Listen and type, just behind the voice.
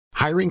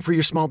Hiring for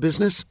your small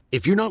business?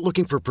 If you're not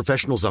looking for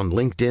professionals on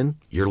LinkedIn,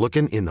 you're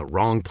looking in the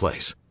wrong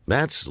place.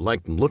 That's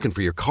like looking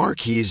for your car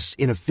keys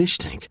in a fish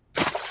tank.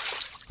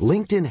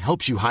 LinkedIn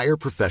helps you hire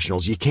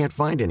professionals you can't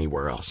find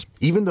anywhere else,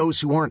 even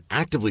those who aren't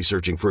actively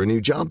searching for a new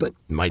job but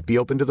might be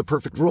open to the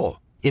perfect role.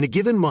 In a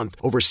given month,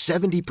 over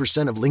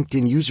 70% of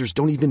LinkedIn users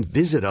don't even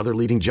visit other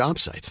leading job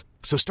sites.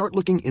 So start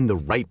looking in the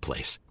right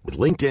place. With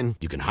LinkedIn,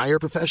 you can hire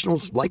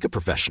professionals like a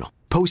professional.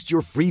 Post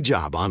your free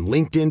job on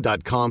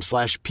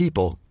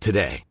linkedin.com/people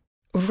today.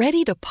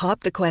 Ready to pop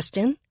the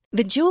question?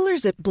 The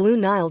jewelers at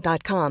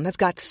BlueNile.com have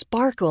got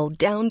sparkle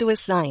down to a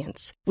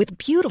science with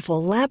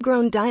beautiful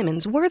lab-grown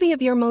diamonds worthy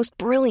of your most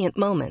brilliant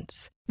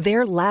moments.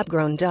 Their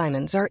lab-grown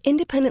diamonds are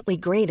independently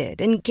graded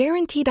and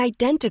guaranteed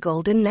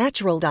identical to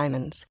natural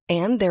diamonds,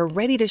 and they're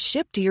ready to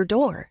ship to your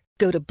door.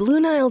 Go to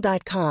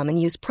BlueNile.com and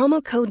use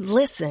promo code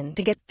LISTEN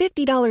to get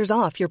 $50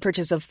 off your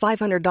purchase of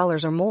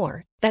 $500 or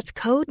more. That's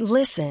code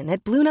LISTEN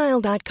at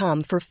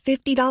BlueNile.com for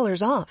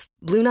 $50 off.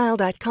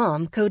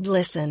 BlueNile.com, code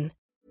LISTEN.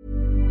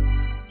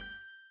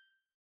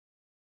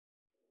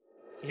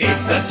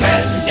 It's the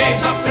 10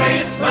 days of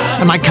Christmas.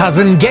 And my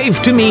cousin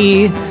gave to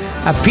me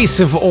a piece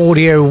of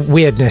audio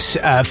weirdness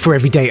for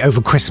every day over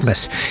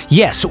Christmas.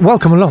 Yes,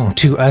 welcome along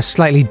to a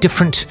slightly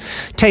different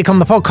take on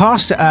the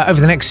podcast.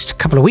 Over the next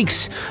couple of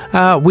weeks,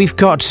 we've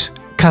got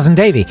Cousin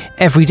Davey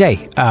every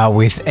day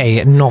with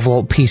a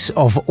novel piece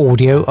of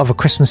audio of a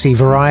Christmassy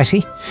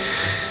variety.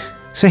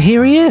 So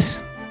here he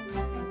is.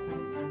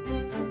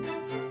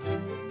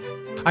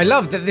 I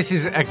love that this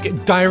is a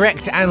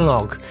direct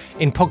analogue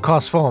in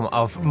podcast form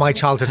of my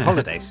childhood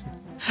holidays.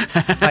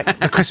 Like,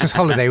 the Christmas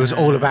holiday was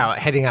all about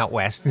heading out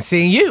west and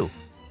seeing you.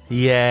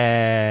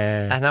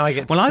 Yeah. And now I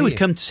get to Well, see I would you.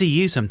 come to see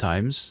you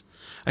sometimes.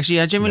 Actually,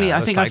 I generally, No,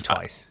 I think like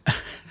twice.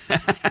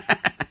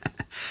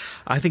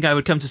 I think I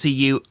would come to see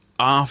you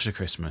after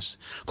Christmas.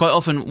 Quite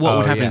often, what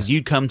would happen yeah. is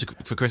you'd come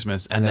for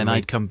Christmas, and then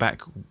I'd come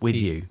back with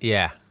you.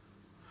 Yeah.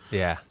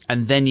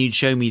 And then you'd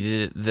show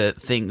me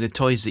the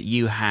toys that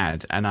you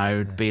had, and I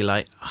would be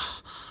like,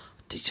 oh,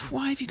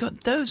 why have you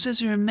got those?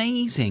 Those are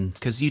amazing.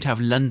 Because you'd have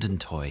London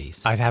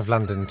toys. I'd have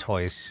London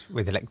toys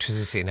with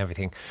electricity and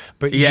everything.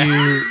 But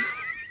Yeah.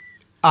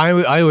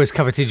 I always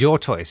coveted your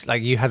toys.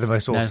 Like, you had the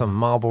most awesome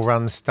Marble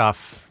Run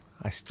stuff.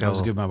 I That still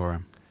was a good Marble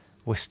Run.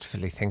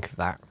 wistfully think of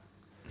that.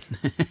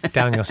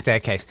 Down your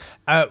staircase.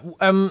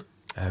 Oh,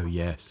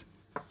 yes.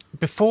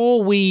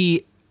 Before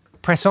we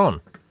press on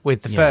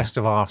with the Yeah. first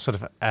of our sort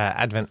of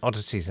Advent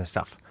oddities and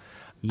stuff,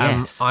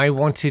 Yes. I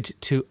wanted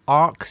to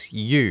ask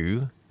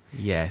you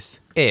Yes.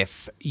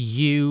 if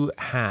you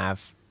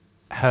have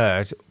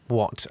heard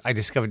what I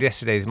discovered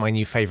yesterday is my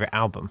new favourite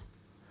album,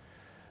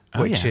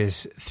 which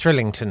is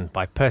Thrillington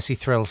by Percy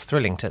Thrills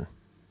Thrillington.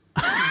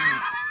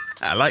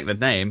 I like the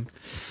name.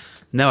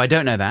 No, I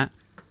don't know that.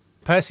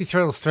 Percy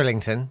Thrills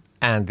Thrillington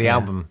and the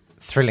album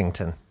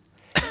Thrillington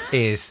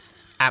is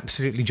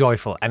absolutely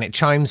joyful, and it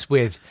chimes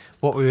with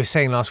what we were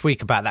saying last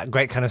week about that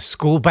great kind of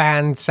school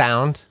band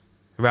sound,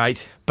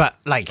 Right. but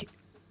like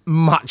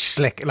much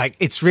slick. Like,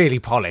 it's really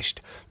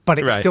polished, but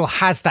it still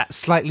has that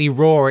slightly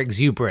raw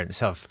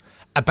exuberance of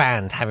a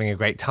band having a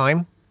great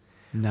time.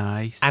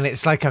 Nice. And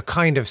it's like a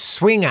kind of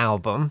swing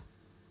album.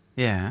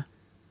 Yeah.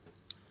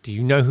 Do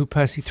you know who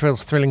Percy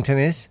Thrills Thrillington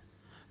is?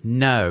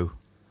 No.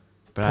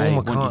 But Paul I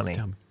want you McCartney. to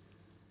tell me.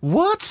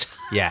 What?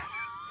 Yeah.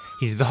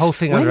 He's the whole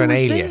thing When under an was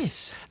alias.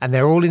 this? And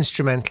they're all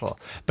instrumental.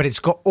 But it's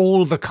got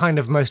all the kind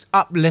of most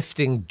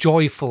uplifting,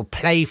 joyful,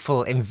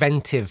 playful,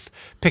 inventive,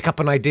 pick up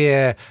an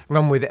idea,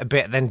 run with it a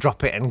bit, then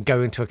drop it and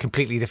go into a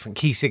completely different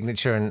key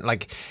signature. And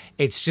like,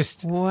 it's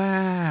just,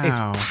 Wow. it's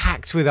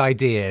packed with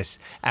ideas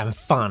and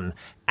fun.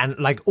 And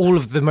like all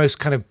of the most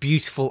kind of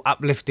beautiful,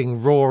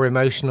 uplifting, raw,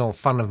 emotional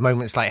fun of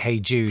moments like Hey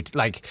Jude.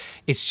 Like,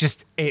 it's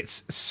just,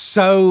 it's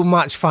so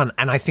much fun.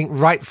 And I think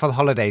right for the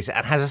holidays, it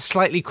has a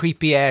slightly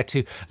creepy air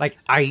to, like,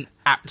 I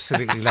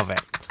absolutely love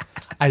it.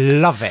 I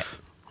love it.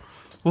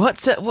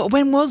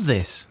 When was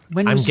this?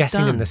 When I'm was this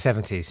guessing in done? the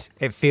 70s.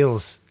 It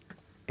feels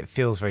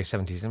very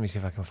 70s. Let me see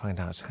if I can find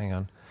out. Hang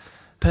on.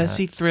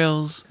 Percy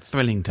Thrills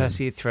Thrillington.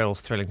 Percy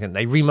Thrills Thrillington.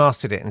 They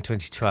remastered it in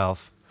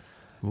 2012.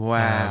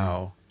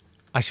 Wow.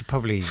 I should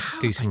probably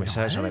do some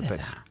research on it,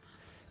 but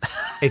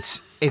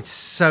it's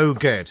so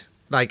good.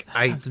 Like,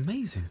 Sounds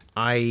amazing.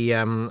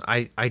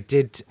 I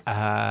did.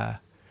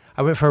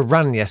 I went for a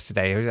run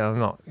yesterday. I'm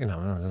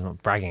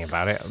not bragging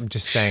about it. I'm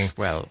just saying.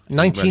 Well,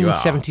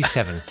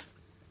 1977.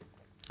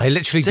 I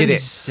literally did it.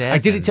 77. I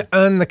did it to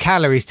earn the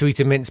calories to eat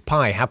a mince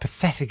pie. How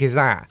pathetic is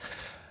that?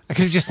 I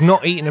could have just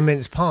not eaten a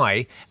mince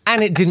pie,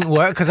 and it didn't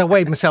work because I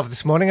weighed myself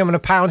this morning. I'm a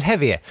pound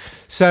heavier.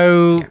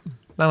 So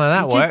none of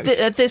that works.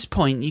 At this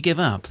point, you give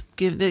up.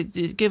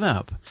 Give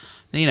up.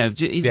 You know,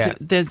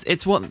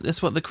 that's what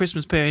the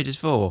Christmas period is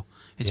for.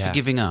 It's for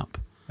giving up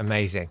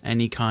Amazing.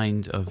 any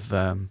kind of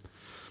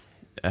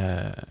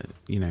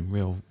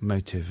real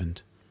motive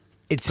and.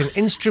 It's an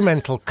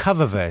instrumental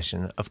cover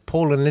version of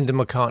Paul and Linda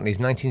McCartney's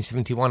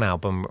 1971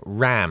 album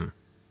Ram.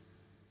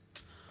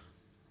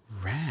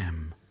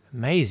 Ram.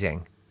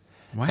 Amazing.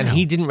 Wow. And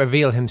he didn't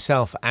reveal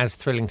himself as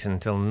Thrillington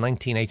until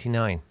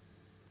 1989.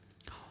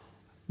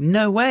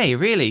 No way,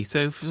 really?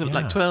 So for Yeah.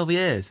 like 12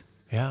 years?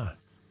 Yeah.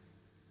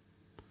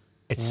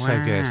 It's so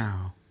good.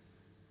 Wow.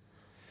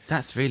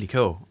 That's really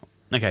cool.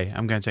 Okay,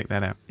 I'm going to check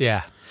that out.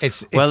 Yeah.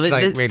 It's Well,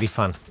 like really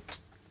fun.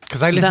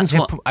 Because I listened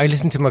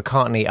to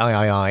McCartney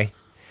I,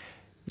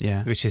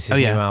 Yeah. which is his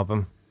new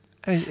album.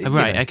 And Oh,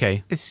 right,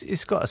 okay.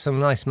 It's got some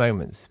nice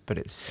moments, but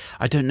it's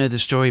I don't know the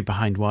story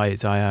behind why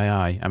it's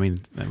I. I mean,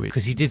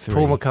 because he did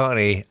Paul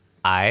McCartney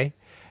in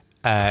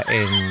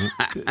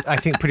I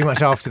think pretty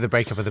much after the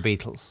breakup of the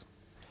Beatles.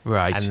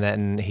 Right. And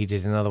then he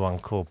did another one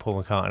called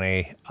Paul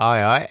McCartney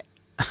I.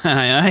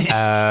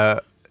 I.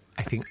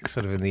 I think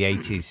sort of in the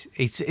 80s.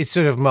 It's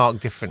sort of marked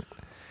different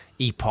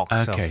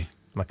epochs Okay.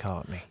 of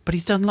McCartney. But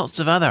he's done lots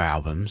of other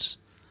albums.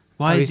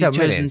 Why He's has he done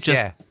chosen millions,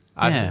 just... yeah.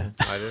 I Yeah.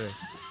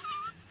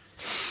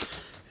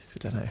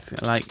 don't know.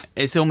 Like,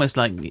 it's almost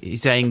like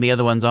he's saying the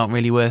other ones aren't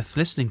really worth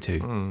listening to.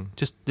 Hmm.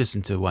 Just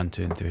listen to 1,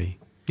 2, and 3.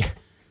 Yeah,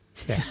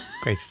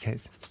 greatest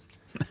hits.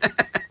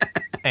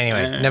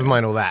 Anyway, never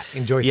mind all that.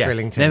 Enjoy Yeah,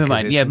 Thrillington. never 'cause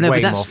mind. it's Yeah, no, but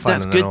way that's- more fun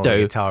that's than good, all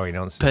though. the Atari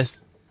nonsense.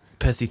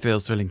 Percy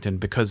Thrills Thrillington,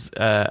 because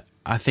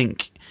I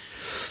think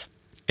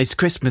it's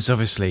Christmas,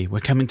 obviously. We're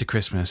coming to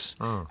Christmas.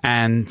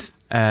 And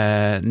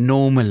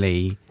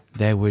normally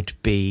there would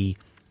be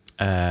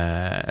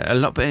a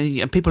lot...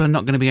 People are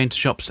not going to be going to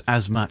shops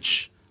as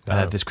much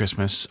this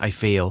Christmas, I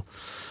feel.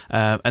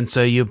 And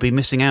so you'll be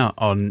missing out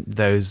on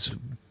those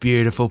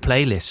beautiful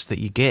playlists that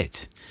you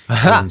get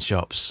in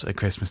shops at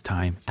Christmas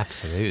time.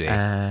 Absolutely.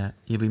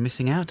 You'll be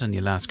missing out on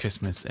your last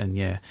Christmas,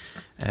 and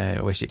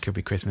I wish it could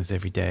be Christmas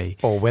every day.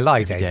 Or will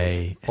I, every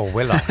David? day. Or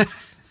will I?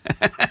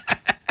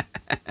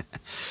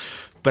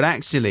 But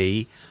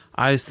actually,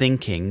 I was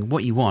thinking,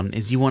 what you want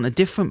is you want a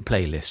different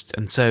playlist,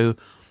 and so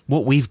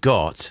what we've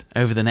got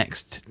over the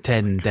next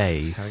 10 so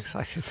days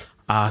excited.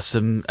 are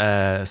some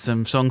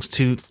songs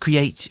to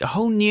create a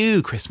whole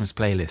new Christmas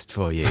playlist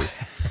for you.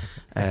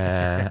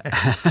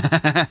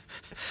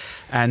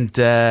 And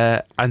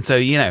so,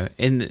 you know,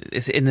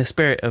 it's in the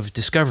spirit of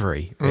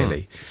discovery,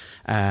 really.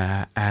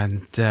 Oh,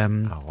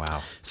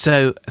 wow.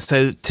 So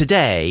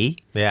today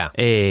Yeah.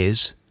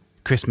 is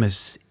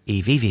Christmas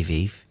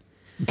Eve.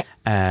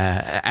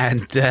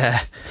 And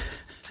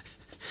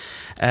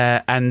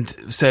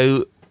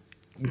so,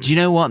 do you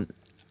know what?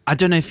 I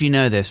don't know if you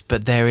know this,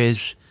 but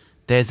there's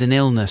an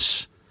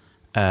illness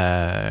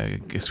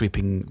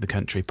sweeping the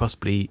country,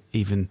 possibly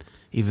even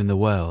the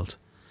world.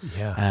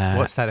 Yeah.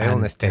 What's that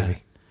illness,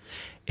 Davey?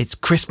 It's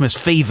Christmas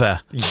fever.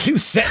 You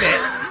said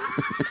it.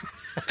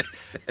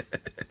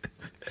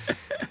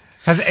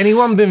 Has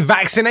anyone been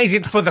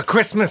vaccinated for the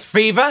Christmas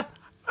fever?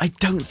 I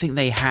don't think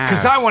they have.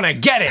 Because I want to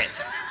get it.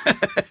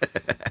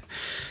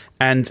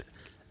 And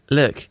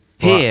look,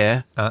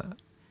 here,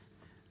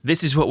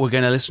 this is what we're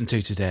going to listen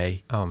to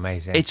today. Oh,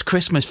 amazing. It's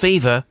Christmas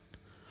Fever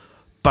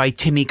by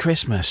Timmy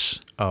Christmas.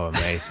 Oh,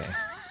 amazing.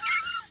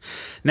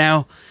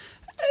 Now,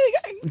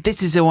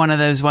 this is one of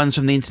those ones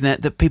from the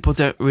internet that people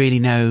don't really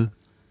know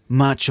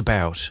much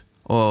about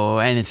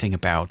or anything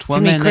about. Well,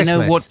 Timmy they know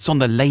Christmas. what's on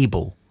the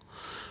label.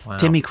 Wow.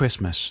 Timmy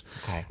Christmas.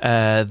 Okay.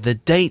 The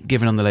date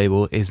given on the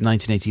label is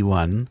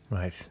 1981.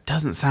 Right.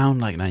 Doesn't sound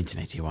like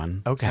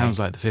 1981. Okay. Sounds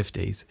like the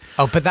 50s.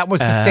 Oh, but that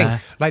was the thing.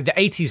 Like, the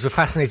 80s were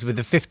fascinated with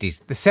the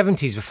 50s. The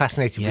 70s were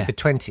fascinated Yeah. with the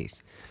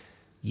 20s.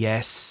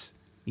 Yes.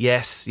 And-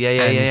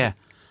 Yeah.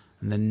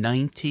 And the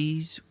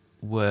 90s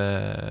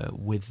were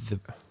with the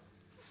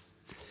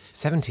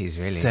 70s,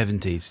 really.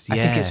 70s. Yeah. I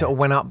think it sort of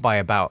went up by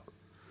about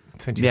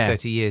 20 to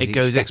 30 years. It each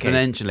goes decade.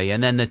 exponentially.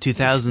 And then the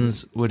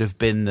 2000s would have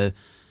been the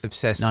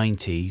Obsessed.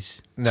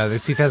 90s. No, the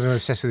 2000s were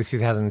obsessed with the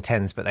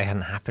 2010s, but they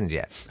hadn't happened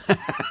yet.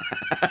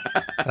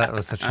 That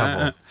was the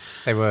trouble.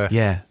 They were...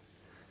 Yeah.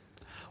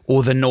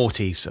 Or the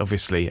noughties,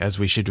 obviously, as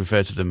we should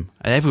refer to them.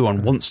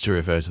 Everyone wants to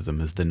refer to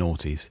them as the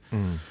noughties.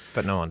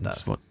 But no one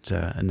does. That's what...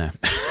 no.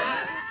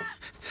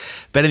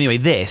 But anyway,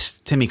 this,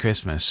 Timmy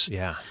Christmas...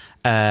 Yeah.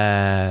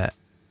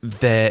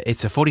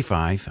 It's a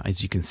 45,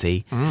 as you can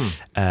see.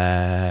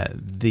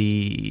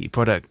 The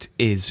product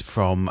is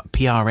from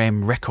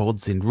PRM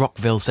Records in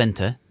Rockville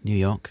Centre, New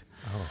York.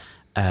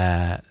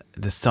 The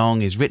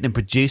song is written and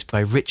produced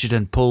by Richard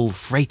and Paul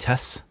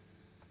Freitas.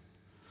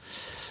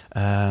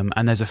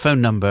 And there's a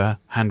phone number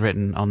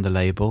handwritten on the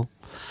label.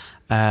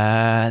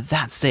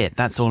 That's it.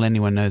 That's all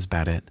anyone knows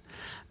about it.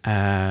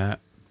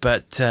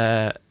 But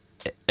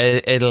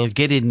it'll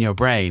get in your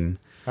brain.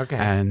 Okay.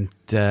 And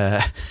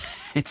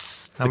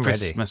it's the I'm ready.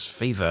 Christmas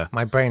fever.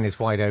 My brain is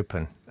wide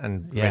open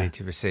and Yeah. ready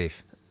to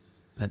receive.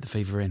 Let the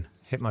fever in.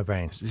 Hit my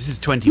brain. This is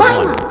 21.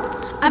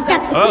 I've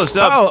got the Oh,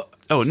 stop.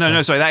 Oh. Oh,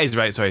 no, sorry. That is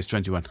right. Sorry, it's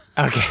 21.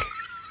 Okay.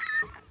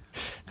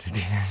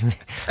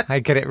 I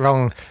get it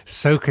wrong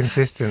so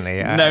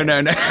consistently. No.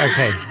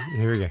 Okay,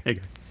 here we go. Here you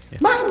go.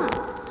 Mama,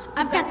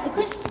 I've got the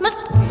Christmas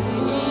fever.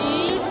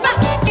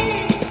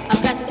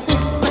 I've got the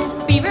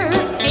Christmas fever.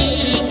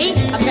 Hey,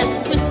 hey. I've got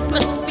the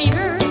Christmas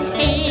fever.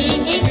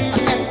 Hey, hey.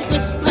 I've got the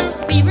Christmas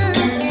fever.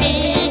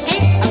 Hey,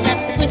 hey. I've got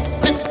the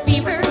Christmas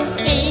fever.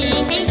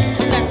 Hey, hey.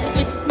 I've got the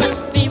Christmas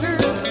fever.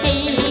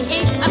 Hey,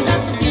 hey. I've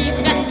got the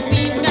fever, got the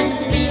fever, got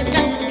the fever,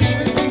 got the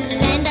fever.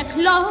 Santa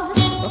Claus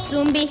will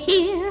soon be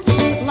here.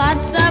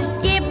 Lots of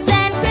gifts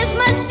and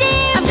Christmas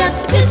deer. I've got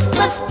the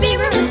Christmas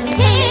fever.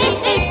 Hey,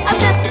 hey, I've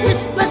got the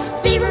Christmas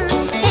fever.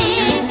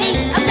 Hey,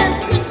 hey, I've got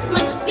the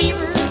Christmas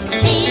fever.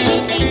 Hey,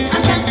 hey,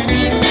 I've got the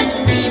fever, got the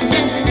fever,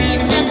 got the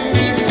fever, got the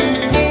fever.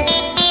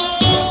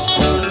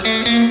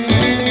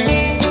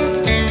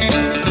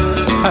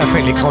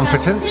 Perfectly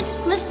competent.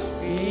 Christmas fever.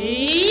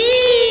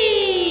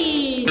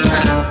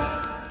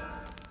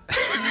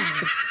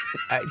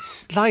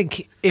 It's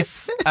like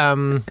if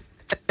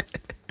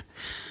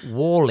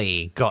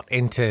Wall-E got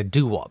into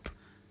doo-wop.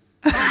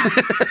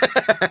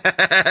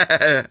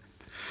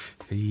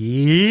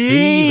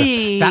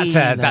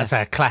 That's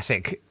a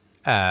classic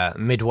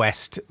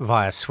Midwest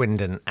via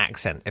Swindon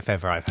accent, if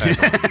ever I've heard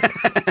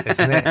one,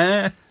 isn't it?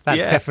 That's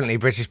definitely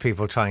British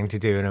people trying to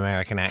do an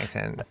American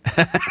accent.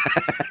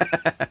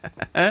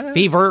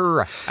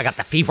 Fever! I got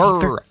the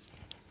fever!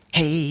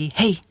 Hey,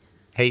 hey.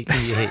 Hey,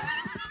 hey, hey.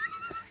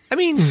 I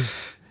mean,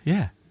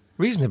 Yeah.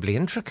 reasonably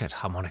intricate,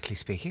 harmonically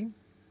speaking.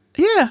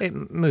 Yeah.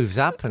 It moves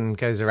up and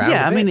goes around.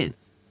 Yeah, a I mean, bit.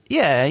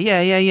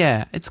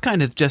 yeah. It's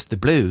kind of just the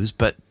blues,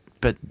 but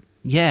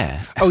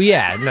yeah. Oh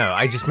yeah, no,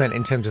 I just meant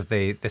in terms of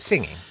the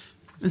singing.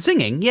 The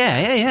singing,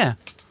 yeah.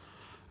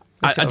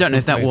 I don't know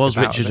if that was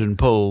Richard and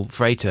Paul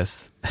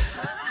Freitas.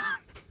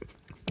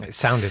 It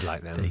sounded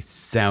like them. They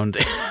sound...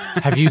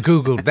 Have you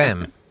Googled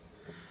them?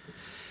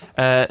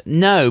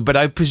 No, but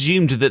I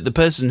presumed that the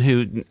person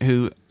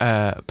who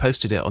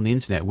posted it on the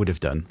internet would have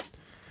done.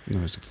 It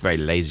was very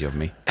lazy of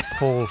me.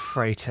 Paul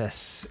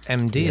Freitas,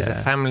 MD, is a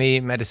Yeah. family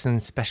medicine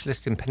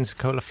specialist in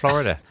Pensacola,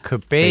 Florida.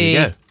 Could be.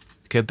 There you go.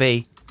 Could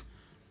be.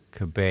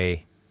 Could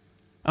be.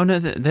 Oh no!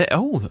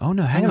 Oh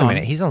no! Hang on on a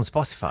minute. He's on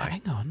Spotify.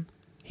 Hang on.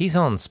 He's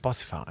on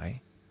Spotify.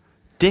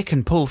 Dick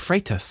and Paul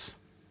Freitas.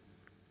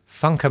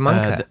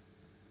 Funkamunka.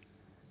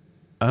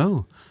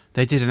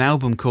 They did an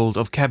album called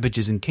Of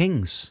Cabbages and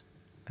Kings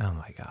Oh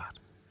my god.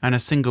 and a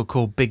single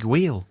called Big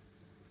Wheel.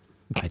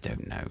 I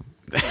don't know.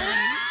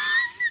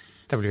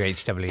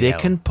 WHWL.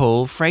 Dick and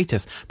Paul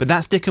Freitas. But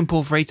that's Dick and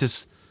Paul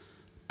Freitas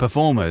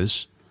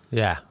performers.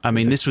 Yeah. I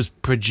mean, this was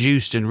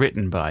produced and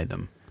written by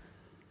them.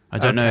 I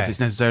don't know if Okay. it's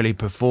necessarily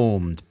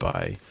performed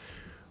by...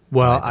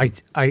 Well,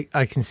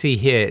 I can see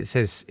here, it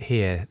says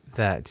here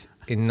that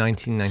in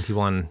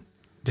 1991,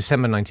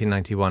 December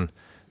 1991,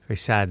 very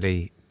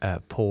sadly,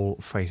 Paul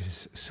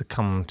Freitas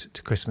succumbed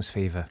to Christmas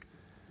fever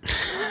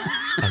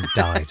and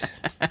died.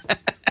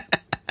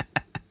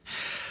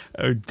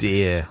 Oh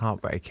dear.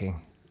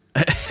 Heartbreaking.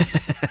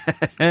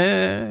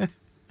 Yeah,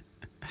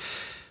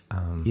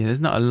 there's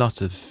not a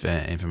lot of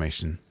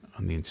information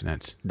on the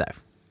internet No.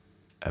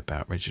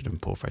 about Richard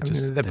and Paul I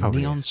Freitas. mean, there The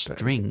probably Neon is, but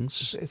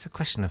Strings. It's a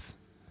question of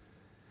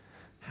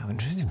how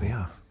interested we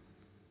are.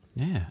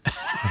 Yeah.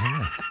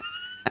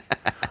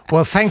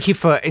 Well, thank you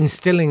for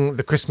instilling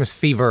the Christmas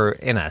fever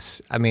in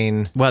us. I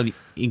mean, Well,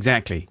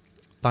 exactly.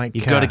 like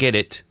You've got to get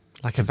it.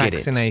 like to a get it.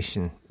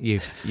 vaccination.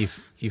 You've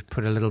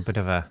put a little bit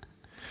of a.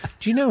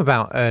 Do you know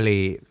about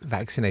early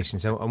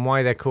vaccinations and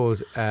why they're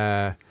called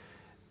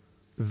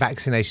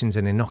vaccinations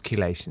and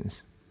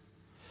inoculations?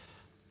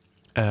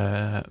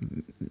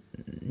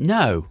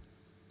 No.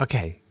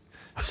 Okay,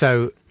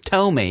 so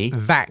Tell me.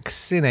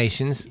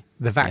 vaccinations,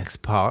 the vax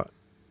part,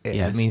 it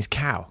Yes. means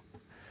cow.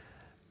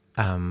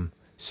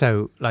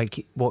 So,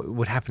 like, what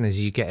would happen is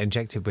you get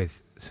injected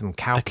with some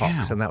cowpox,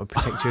 cow. and that would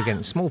protect you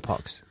against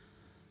smallpox.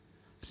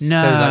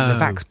 No. So, like,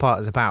 the vax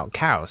part is about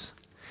cows.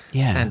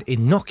 Yeah. And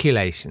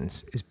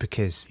inoculations is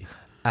because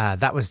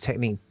that was a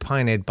technique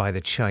pioneered by the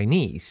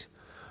Chinese.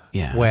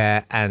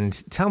 yeah.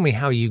 And tell me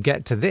how you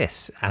get to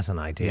this as an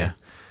idea.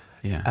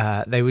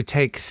 Yeah. They would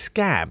take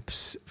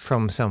scabs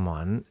from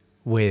someone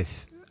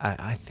with,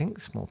 I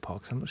think,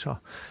 smallpox, I'm not sure.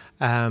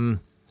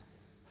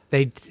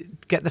 They'd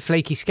get the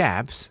flaky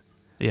scabs,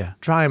 yeah.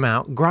 dry them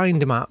out,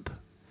 grind them up,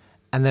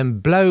 and then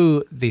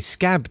blow the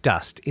scab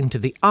dust into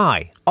the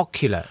eye,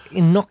 ocular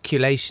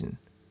inoculation.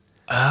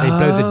 They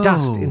blow the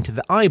dust into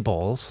the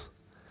eyeballs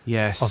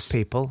Yes. of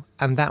people,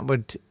 and that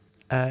would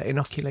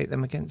inoculate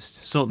them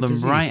against Sort them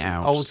disease. right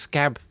out. Old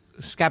scab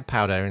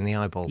powder in the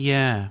eyeballs.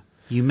 Yeah.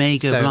 You may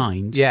go So,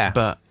 blind. yeah.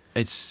 But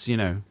it's,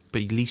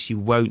 but at least you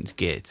won't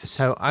get.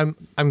 So I'm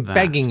That.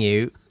 begging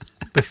you,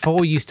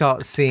 before you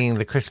start seeing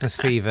the Christmas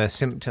fever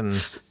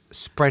symptoms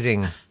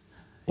spreading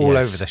all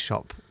Yes. over the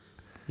shop,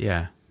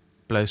 Yeah.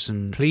 Blow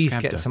some. please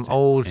scab get dust some in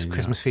old your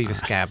Christmas eye. fever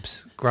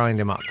scabs, grind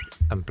them up,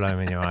 and blow them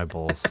in your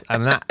eyeballs.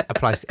 And that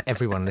applies to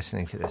everyone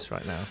listening to this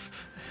right now.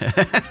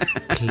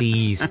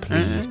 Please,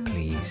 please,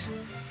 please.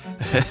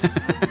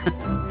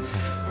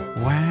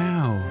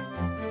 Wow.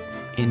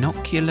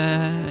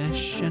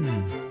 Inoculation.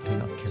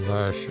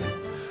 Inoculation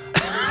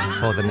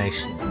for the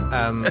nation.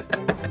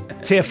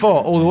 Tier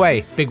 4, all the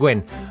way. Big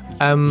win.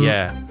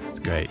 Yeah. It's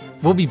great.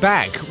 We'll be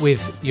back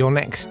with your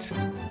next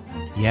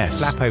Yes.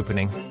 flap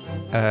opening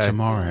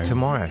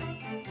Tomorrow.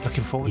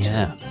 Looking forward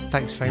Yeah. to it.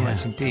 Thanks very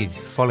much indeed.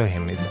 Follow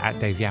him. It's at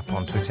Dave Yap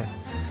on Twitter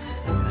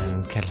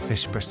and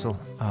Kettlefish Bristol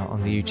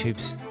on the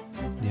YouTubes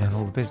and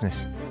all the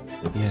business.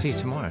 Yes. See you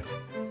tomorrow.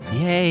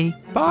 Yay.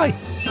 Bye.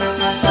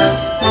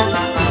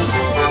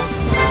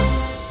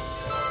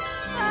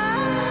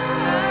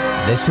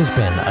 This has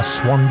been a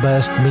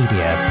Swanburst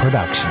Media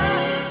production.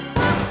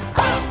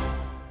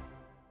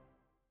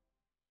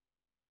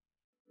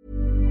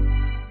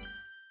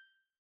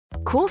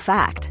 Cool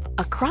fact,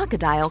 a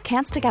crocodile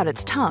can't stick out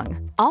its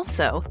tongue.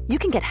 Also, you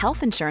can get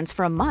health insurance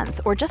for a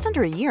month or just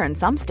under a year in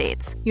some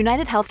states.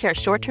 United Healthcare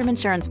short-term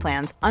insurance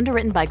plans,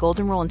 underwritten by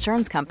Golden Rule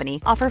Insurance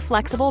Company, offer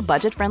flexible,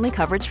 budget-friendly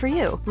coverage for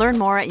you. Learn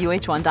more at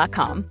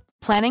uh1.com.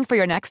 Planning for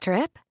your next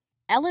trip?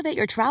 Elevate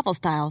your travel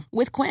style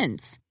with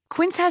Quince.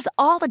 Quince has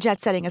all the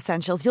jet-setting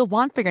essentials you'll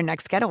want for your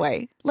next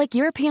getaway, like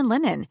European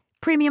linen,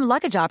 premium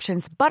luggage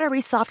options, buttery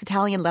soft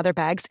Italian leather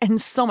bags,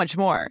 and so much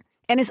more.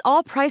 And is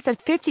all priced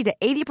at 50 to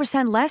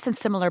 80% less than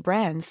similar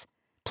brands.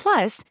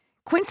 Plus,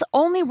 Quince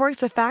only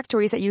works with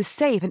factories that use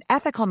safe and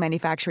ethical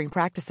manufacturing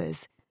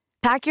practices.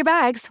 Pack your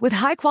bags with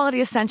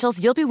high-quality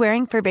essentials you'll be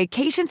wearing for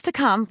vacations to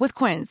come with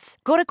Quince.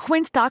 Go to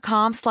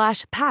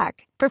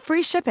quince.com/pack for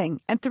free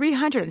shipping and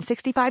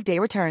 365-day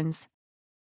returns.